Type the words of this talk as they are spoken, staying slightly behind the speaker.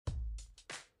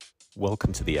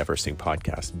Welcome to the Everesting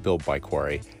podcast, built by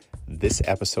Quarry. This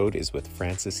episode is with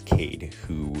Francis Cade,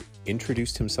 who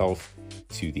introduced himself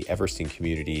to the Everesting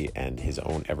community and his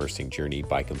own Everesting journey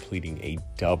by completing a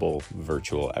double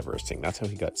virtual Everesting. That's how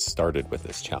he got started with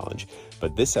this challenge.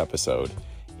 But this episode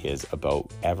is about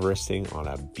Everesting on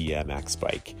a BMX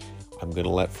bike. I'm going to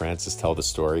let Francis tell the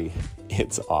story.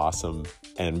 It's awesome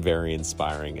and very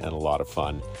inspiring and a lot of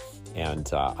fun. And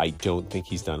I don't think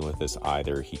he's done with this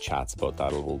either. He chats about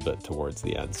that a little bit towards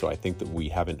the end. So I think that we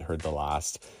haven't heard the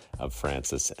last of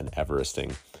Francis and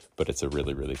Everesting, but it's a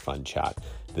really, really fun chat.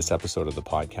 This episode of the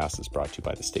podcast is brought to you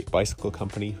by the State Bicycle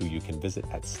Company, who you can visit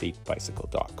at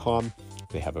statebicycle.com.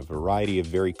 They have a variety of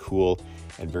very cool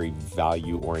and very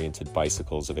value-oriented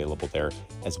bicycles available there,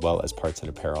 as well as parts and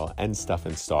apparel and stuff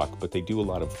in stock, but they do a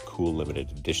lot of cool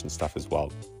limited edition stuff as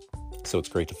well. So it's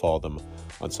great to follow them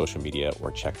on social media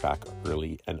or check back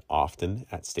early and often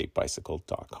at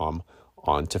statebicycle.com.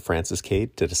 On to Francis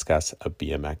Cade to discuss a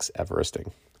BMX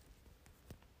Everesting.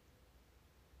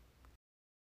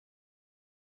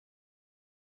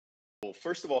 Well,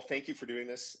 first of all, thank you for doing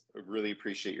this. I really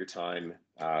appreciate your time.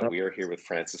 We are here with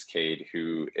Francis Cade,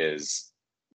 who is,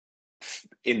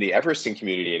 in the Everesting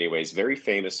community anyways, very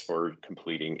famous for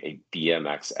completing a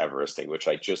BMX Everesting, which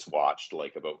I just watched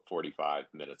like about 45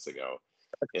 minutes ago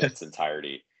in its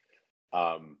entirety.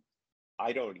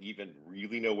 I don't even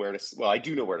really know where to, well, I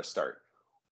do know where to start.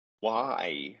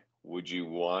 Why would you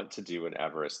want to do an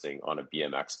Everesting on a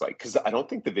BMX bike? Because I don't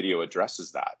think the video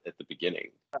addresses that at the beginning.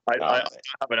 I don't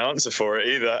have an answer for it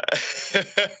either.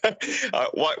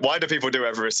 Why do people do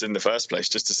Everest in the first place?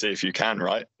 Just to see if you can,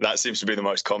 right? That seems to be the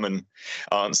most common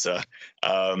answer.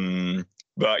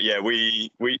 But yeah, we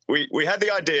had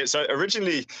the idea. So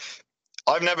originally,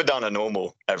 I've never done a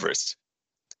normal Everest.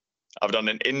 I've done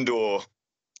an indoor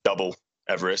double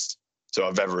Everest, so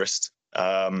I've Everest.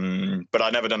 But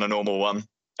I've never done a normal one.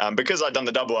 Because I'd done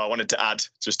the double, I wanted to add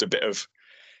just a bit of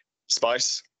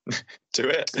spice to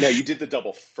it. No, you did the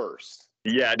double first.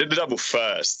 Yeah, I did the double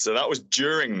first. So that was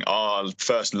during our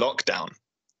first lockdown.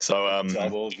 So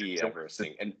double the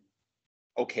Everesting. And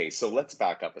okay, so let's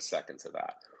back up a second to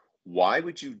that. Why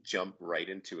would you jump right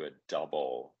into a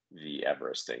double the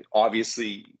Everesting?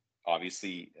 Obviously,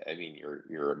 I mean,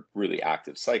 you're a really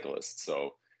active cyclist,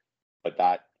 so, but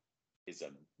that is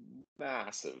a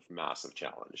massive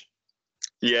challenge.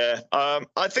 Yeah,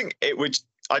 I think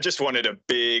I just wanted a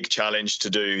big challenge to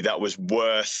do that was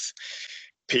worth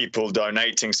people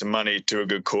donating some money to a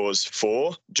good cause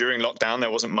for. During lockdown,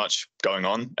 there wasn't much going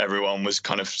on. Everyone was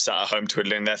kind of sat at home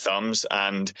twiddling their thumbs,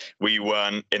 and we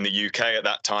weren't in the UK at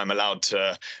that time allowed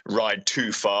to ride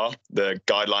too far. The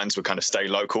guidelines were kind of stay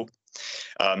local.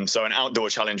 So an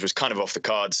outdoor challenge was kind of off the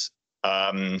cards.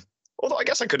 Although I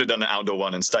guess I could have done an outdoor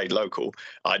one and stayed local.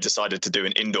 I decided to do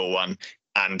an indoor one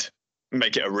and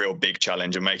make it a real big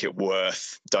challenge and make it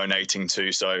worth donating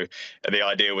to. So the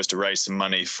idea was to raise some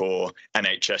money for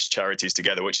NHS Charities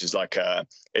Together, which is like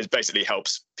it basically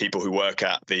helps people who work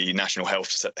at the National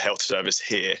Health Service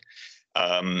here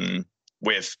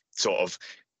with sort of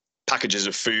packages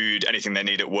of food, anything they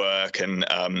need at work. And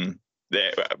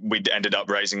we ended up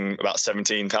raising about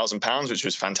 £17,000, which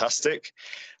was fantastic.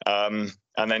 And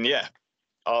then, yeah,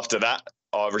 after that,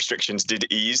 our restrictions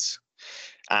did ease,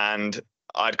 and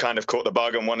I'd kind of caught the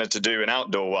bug and wanted to do an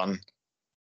outdoor one,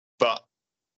 but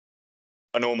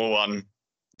a normal one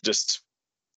just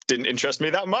didn't interest me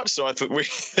that much. So I thought we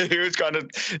was kind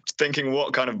of thinking,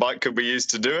 what kind of bike could we use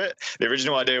to do it? The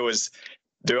original idea was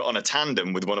do it on a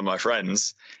tandem with one of my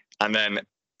friends. And then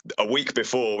a week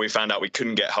before, we found out we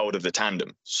couldn't get hold of the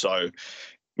tandem. So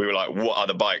we were like, what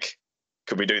other bike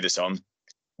could we do this on?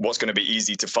 What's going to be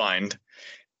easy to find?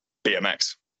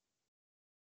 BMX.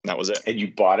 That was it. And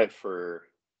you bought it for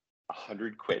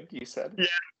 £100, you said? Yeah,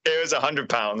 it was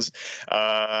 £100.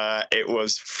 It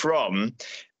was from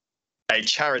a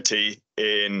charity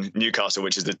in Newcastle,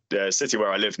 which is the city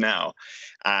where I live now,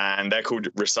 and they're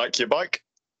called Recycle Your Bike,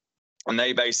 and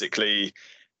they basically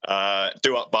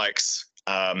do up bikes,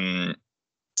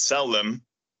 sell them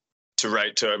to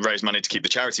raise money to keep the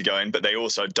charity going, but they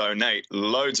also donate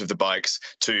loads of the bikes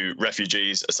to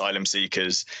refugees, asylum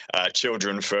seekers,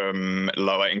 children from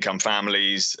lower income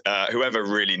families, whoever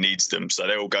really needs them. So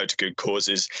they all go to good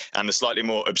causes. And the slightly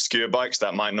more obscure bikes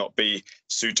that might not be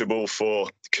suitable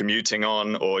for commuting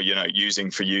on or,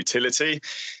 using for utility,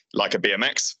 like a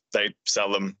BMX, they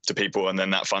sell them to people, and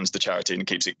then that funds the charity and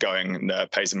keeps it going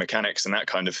and pays the mechanics and that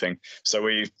kind of thing. So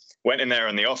we went in there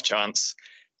on the off chance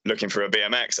looking for a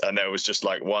BMX, and there was just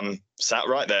like one sat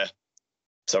right there.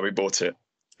 So we bought it.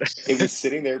 It was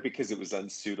sitting there because it was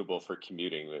unsuitable for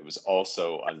commuting. It was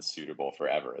also unsuitable for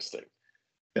Everesting.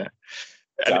 Yeah.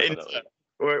 And Definitely.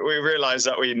 we realized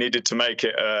that we needed to make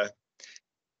it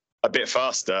a bit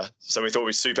faster. So we thought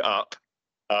we'd soup it up.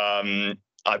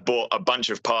 I bought a bunch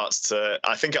of parts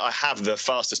I think I have the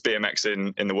fastest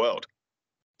BMX in the world.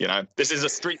 You know, this is a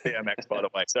street BMX, by the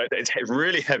way. So it's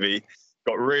really heavy,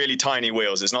 got really tiny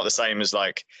wheels. It's not the same as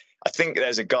like, I think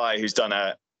there's a guy who's done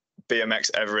a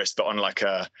BMX Everest, but on like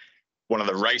one of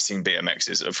the racing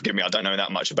BMXs. Forgive me, I don't know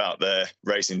that much about the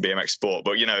racing BMX sport,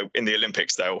 but you know, in the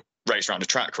Olympics, they'll race around a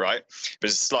track, right? But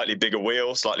it's a slightly bigger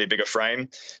wheel, slightly bigger frame.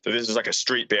 So this was like a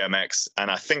street BMX, and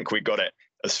I think we got it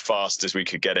as fast as we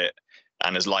could get it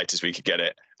and as light as we could get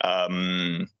it.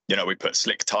 You know, we put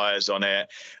slick tires on it.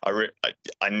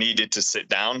 I needed to sit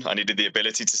down. I needed the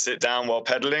ability to sit down while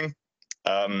pedaling.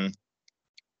 Well,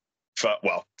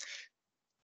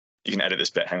 you can edit this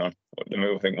bit. Hang on. Let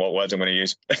me think what words I'm going to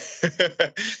use.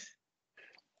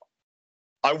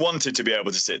 I wanted to be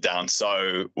able to sit down,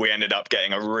 so we ended up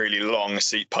getting a really long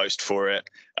seat post for it.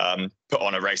 Put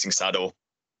on a racing saddle,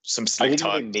 some slick tires.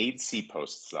 I didn't know they made seat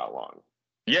posts that long.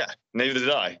 Yeah, neither did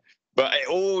I. But it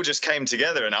all just came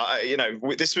together, and you know,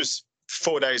 this was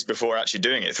 4 days before actually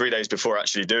doing it, 3 days before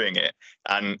actually doing it,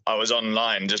 and I was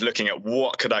online just looking at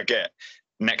what could I get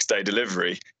next day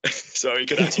delivery, so you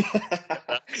could actually.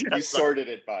 You sorted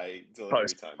it by delivery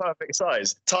time. Perfect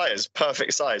size, tires,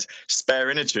 perfect size, spare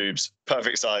inner tubes,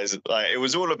 perfect size. Like it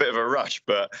was all a bit of a rush,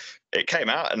 but it came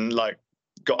out and like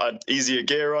got an easier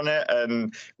gear on it,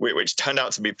 and which turned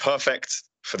out to be perfect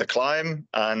for the climb.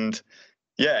 And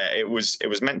yeah, it was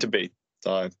meant to be.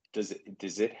 So does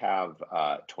it have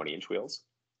 20-inch wheels?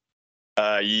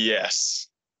 Yes.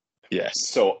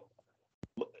 So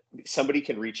somebody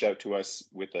can reach out to us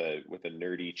with a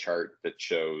nerdy chart that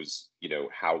shows, you know,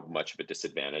 how much of a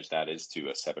disadvantage that is to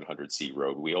a 700C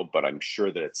road wheel, but I'm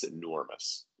sure that it's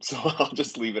enormous. So I'll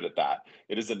just leave it at that.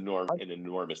 It is an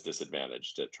enormous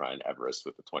disadvantage to try and Everest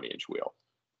with a 20-inch wheel.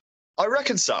 I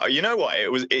reckon so. You know what?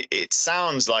 It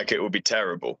sounds like it would be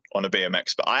terrible on a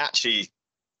BMX, but I actually,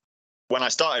 when I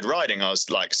started riding, I was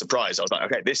like surprised. I was like,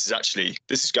 okay, this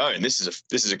is going. This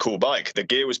is a cool bike. The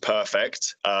gear was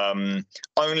perfect.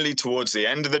 Only towards the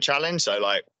end of the challenge. So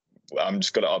like, I'm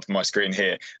just got it up on my screen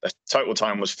here. The total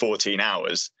time was 14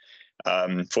 hours,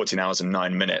 14 hours and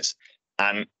 9 minutes.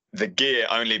 And the gear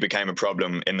only became a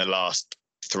problem in the last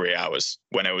 3 hours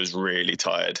when I was really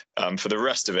tired. For the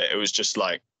rest of it, it was just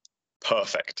like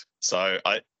perfect. So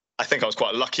I think I was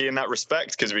quite lucky in that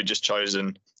respect because we'd just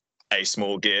chosen a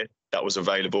small gear that was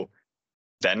available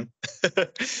then.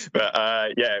 But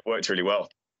yeah, it worked really well.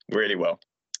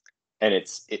 And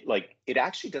it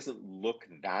actually doesn't look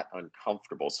that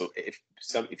uncomfortable. So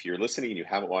if you're listening and you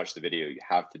haven't watched the video, you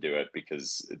have to do it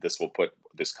because this will put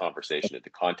this conversation into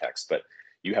context. But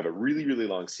you have a really, really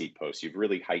long seat post. You've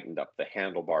really heightened up the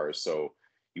handlebars. So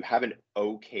you have an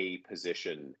okay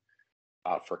position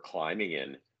for climbing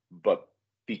in. But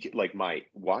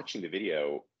watching the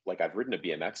video, like I've ridden a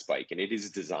BMX bike and it is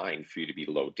designed for you to be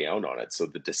low down on it. So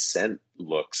the descent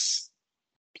looks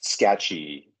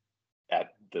sketchy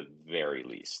at the very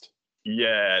least.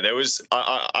 Yeah, there was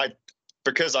I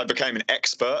because I became an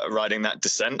expert at riding that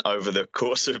descent over the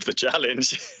course of the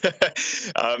challenge.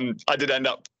 I did end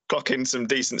up clocking some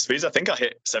decent speeds. I think I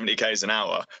hit 70 k's an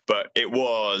hour, but it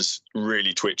was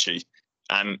really twitchy.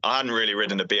 And I hadn't really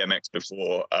ridden a BMX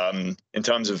before. In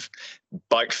terms of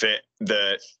bike fit,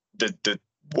 the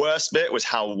worst bit was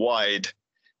how wide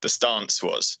the stance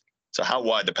was. So how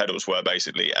wide the pedals were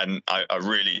basically. And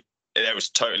it was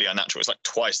totally unnatural. It's like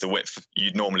twice the width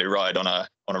you'd normally ride on a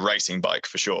racing bike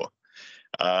for sure.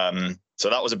 So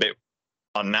that was a bit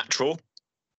unnatural,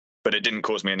 but it didn't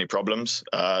cause me any problems.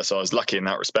 So I was lucky in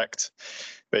that respect.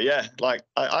 But yeah, like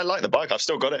I like the bike. I've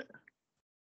still got it.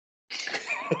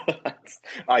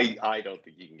 I don't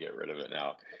think you can get rid of it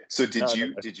now. So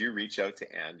did you reach out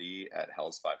to Andy at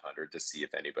Hell's 500 to see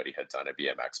if anybody had done a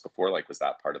BMX before? Like, was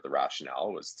that part of the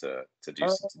rationale, was to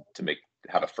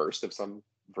have a first of some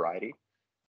variety?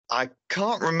 I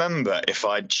can't remember if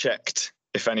I checked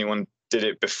if anyone did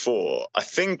it before. I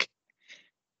think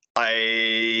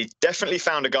I definitely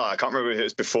found a guy, I can't remember if it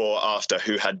was before or after,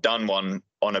 who had done one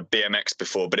on a BMX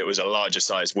before, but it was a larger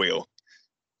size wheel.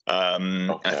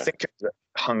 Okay. I think it was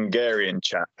a Hungarian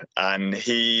chap, and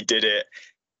he did it,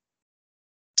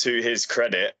 to his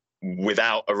credit,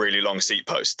 without a really long seat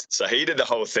post. So he did the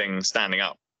whole thing standing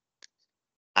up.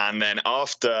 And then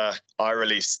after I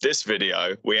released this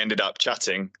video, we ended up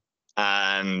chatting,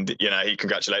 and you know, he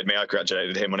congratulated me, I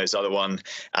congratulated him on his other one,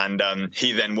 and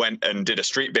he then went and did a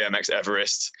street BMX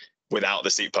Everest without the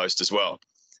seat post as well.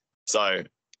 So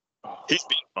he's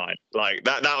been fine. Like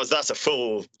that's a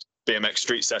full BMX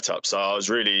street setup. So I was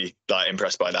really like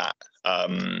impressed by that.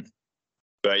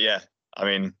 But yeah, I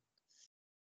mean,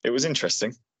 it was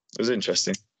interesting. It was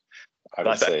interesting. I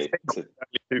would say only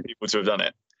 2 people to have done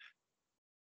it.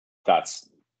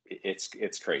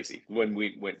 It's crazy. When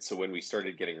we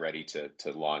started getting ready to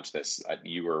launch this,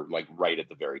 you were like right at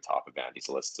the very top of Andy's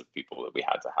list of people that we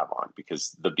had to have on,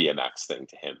 because the BMX thing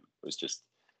to him was just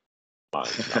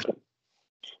mind-numbing.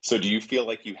 So do you feel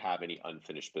like you have any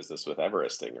unfinished business with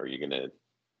Everesting? Or are you going to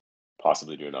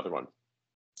possibly do another one?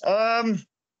 I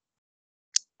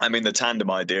mean, the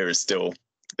tandem idea is still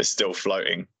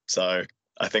floating, so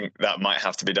I think that might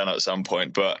have to be done at some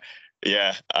point. But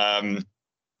yeah,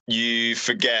 you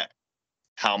forget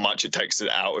how much it takes it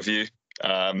out of you,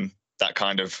 that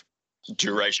kind of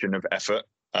duration of effort,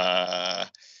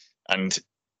 and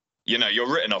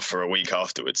you're written off for a week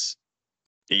afterwards,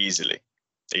 easily.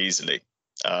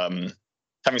 Having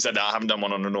said that, I haven't done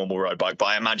one on a normal road bike, but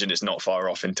I imagine it's not far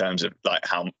off in terms of like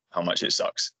how much it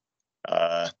sucks,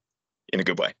 in a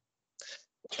good way.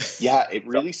 Yeah, it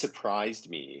really surprised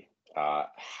me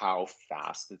how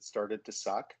fast it started to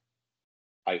suck.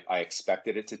 I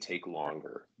expected it to take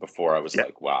longer before I was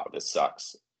like, wow, this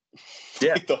sucks.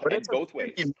 Yeah, but it's both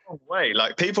ways. Way.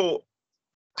 Like people,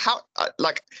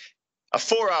 like a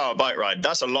 4-hour bike ride,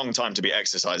 that's a long time to be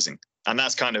exercising. And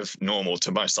that's kind of normal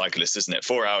to most cyclists, isn't it?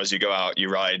 4 hours, you go out, you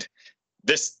ride.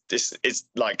 This is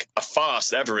like a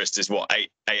fast Everest is what, 8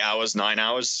 hours, 9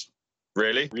 hours,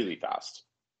 really? Really fast.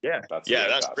 Yeah, that's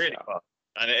really fast.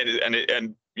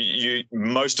 And you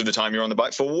most of the time you're on the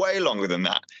bike for way longer than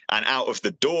that, and out of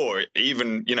the door,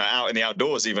 even out in the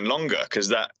outdoors, even longer, because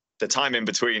the time in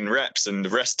between reps and the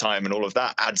rest time and all of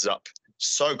that adds up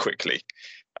so quickly.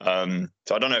 So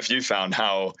I don't know if you found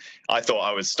how I thought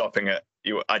I was stopping at.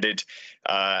 I did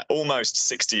almost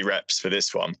 60 reps for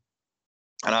this one,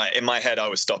 and in my head I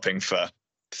was stopping for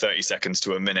 30 seconds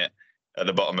to a minute at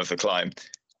the bottom of the climb.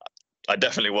 I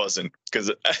definitely wasn't, because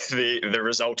the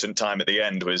resultant time at the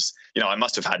end was, I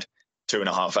must have had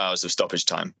 2.5 hours of stoppage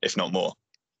time, if not more.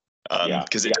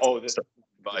 Because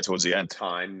towards the end,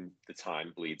 the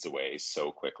time bleeds away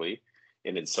so quickly,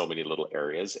 and in so many little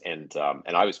areas. And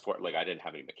I was I didn't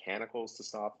have any mechanicals to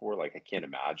stop for. Like, I can't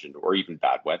imagine, or even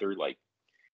bad weather. Like,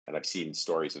 and I've seen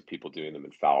stories of people doing them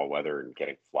in foul weather and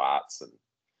getting flats, and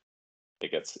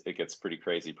it gets pretty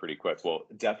crazy pretty quick. Well,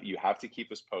 you have to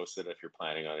keep us posted if you're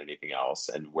planning on anything else.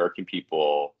 And where can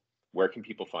people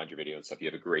find your video and stuff? You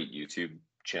have a great YouTube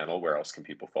channel. Where else can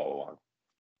people follow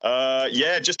along?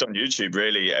 Yeah, just on YouTube,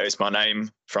 really. It's my name,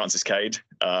 Francis Cade.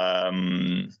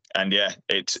 And yeah,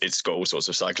 it's got all sorts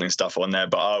of cycling stuff on there.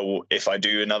 But if I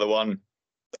do another one,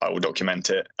 I will document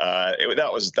it.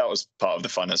 That was part of the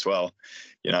fun as well.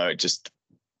 Just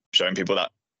showing people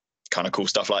that kind of cool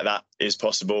stuff like that is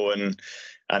possible, and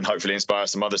hopefully inspire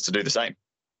some others to do the same.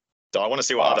 So I want to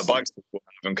see what other bikes people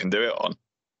have and can do it on.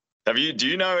 Do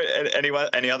you know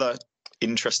any other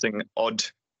interesting odd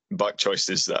bike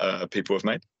choices that people have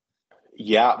made?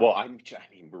 Yeah, well,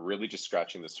 we're really just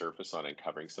scratching the surface on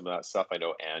uncovering some of that stuff. I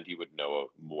know Andy would know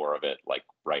more of it, like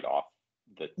right off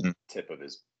the tip of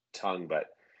his tongue, but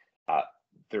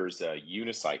there's a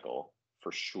unicycle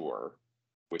for sure,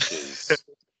 which is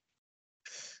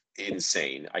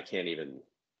insane. I can't even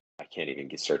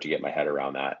start to get my head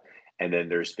around that. And then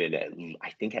there's been, I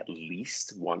think, at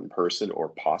least one person or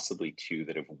possibly two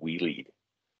that have wheelied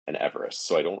an Everest.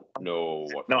 So I don't know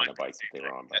what kind of bike that they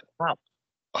were on. But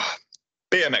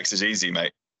BMX is easy,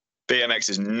 mate. BMX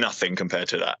is nothing compared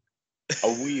to that. A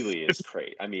wheelie is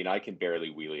great. I mean, I can barely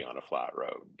wheelie on a flat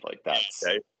road. Like, that's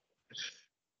okay.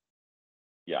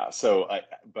 Yeah. So I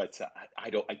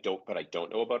don't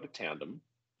know about a tandem.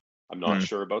 I'm not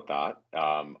sure about that.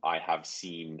 I have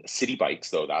seen city bikes,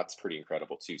 though. That's pretty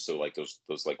incredible too. So like those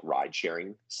like ride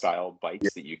sharing style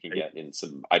bikes that you can get in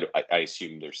some. I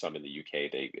assume there's some in the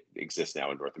UK. They exist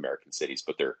now in North American cities,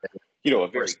 but they're a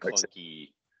very clunky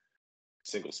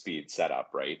single speed setup,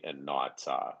 right? And not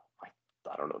I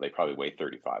don't know. They probably weigh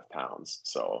 35 pounds,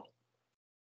 so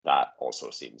that also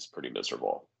seems pretty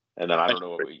miserable. And then I don't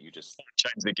know what you just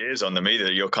change the gears on them either.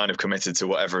 You're kind of committed to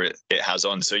whatever it has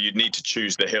on. So you'd need to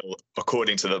choose the hill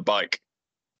according to the bike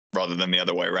rather than the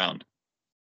other way around.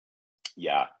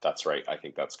 Yeah, that's right. I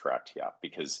think that's correct. Yeah,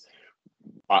 because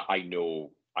I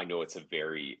know it's a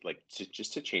very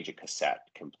just to change a cassette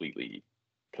completely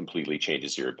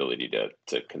changes your ability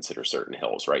to consider certain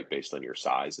hills, right? Based on your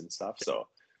size and stuff. So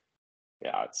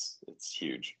yeah, it's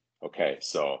huge. Okay.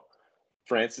 So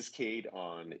Francis Cade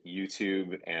on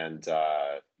YouTube, and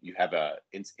you have a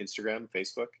Instagram,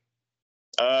 Facebook?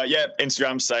 Yeah,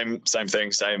 Instagram, same thing,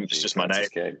 it's just Francis my name.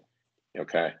 Cade.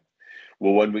 Okay.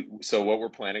 Well, what we're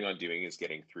planning on doing is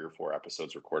getting 3 or 4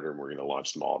 episodes recorded, and we're going to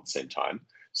launch them all at the same time.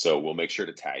 So we'll make sure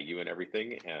to tag you and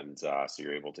everything, and so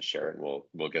you're able to share it, and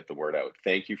we'll get the word out.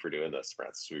 Thank you for doing this,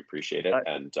 Francis. We appreciate it,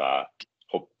 and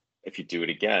hope if you do it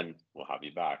again, we'll have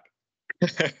you back.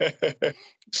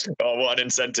 Oh, what an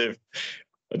incentive!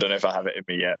 I don't know if I have it in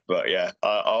me yet, but yeah,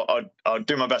 I'll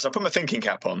do my best. I'll put my thinking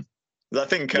cap on. I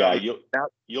think you'll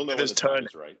know when the time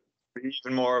is right.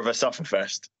 Even more of a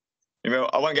sufferfest. You know,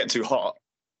 I won't get too hot,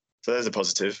 so there's a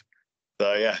positive.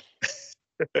 So yeah.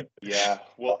 Yeah,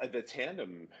 well, the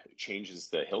tandem changes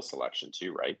the hill selection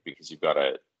too, right? Because you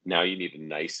need a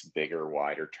nice, bigger,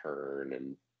 wider turn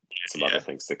and some other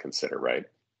things to consider, right?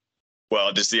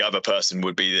 Well, just the other person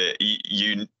would be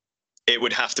that it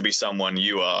would have to be someone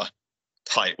you are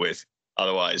tight with.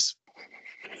 Otherwise,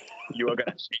 you are going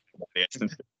to hate them at the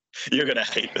end. You're going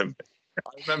to hate them.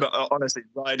 I remember, honestly,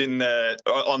 during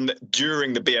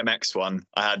the BMX one,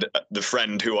 I had the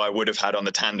friend who I would have had on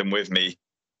the tandem with me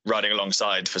riding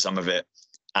alongside for some of it,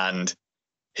 and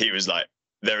he was like,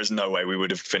 there is no way we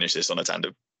would have finished this on a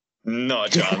tandem.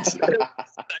 Not a chance.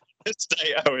 The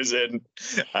state I was in,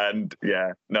 and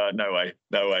yeah, no way.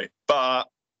 But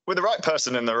with the right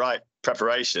person and the right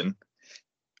preparation,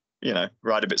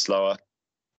 ride a bit slower,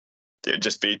 it would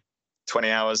just be 20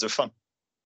 hours of fun.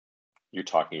 You're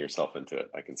talking yourself into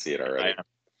it. I can see it already.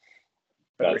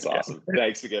 That's awesome.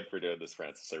 Thanks again for doing this,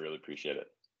 Francis. I really appreciate it.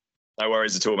 No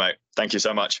worries at all, mate. Thank you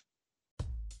so much.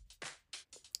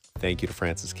 Thank you to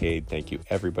Francis Cade. Thank you,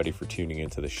 everybody, for tuning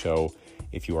into the show.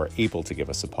 If you are able to give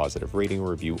us a positive rating,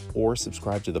 review, or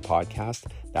subscribe to the podcast,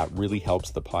 that really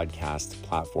helps the podcast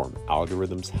platform.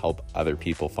 Algorithms help other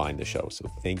people find the show.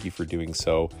 So thank you for doing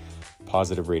so.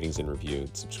 Positive ratings and review,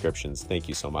 subscriptions. Thank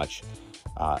you so much.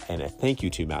 And a thank you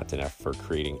to Matt Denef for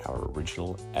creating our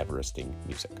original Everesting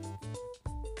music.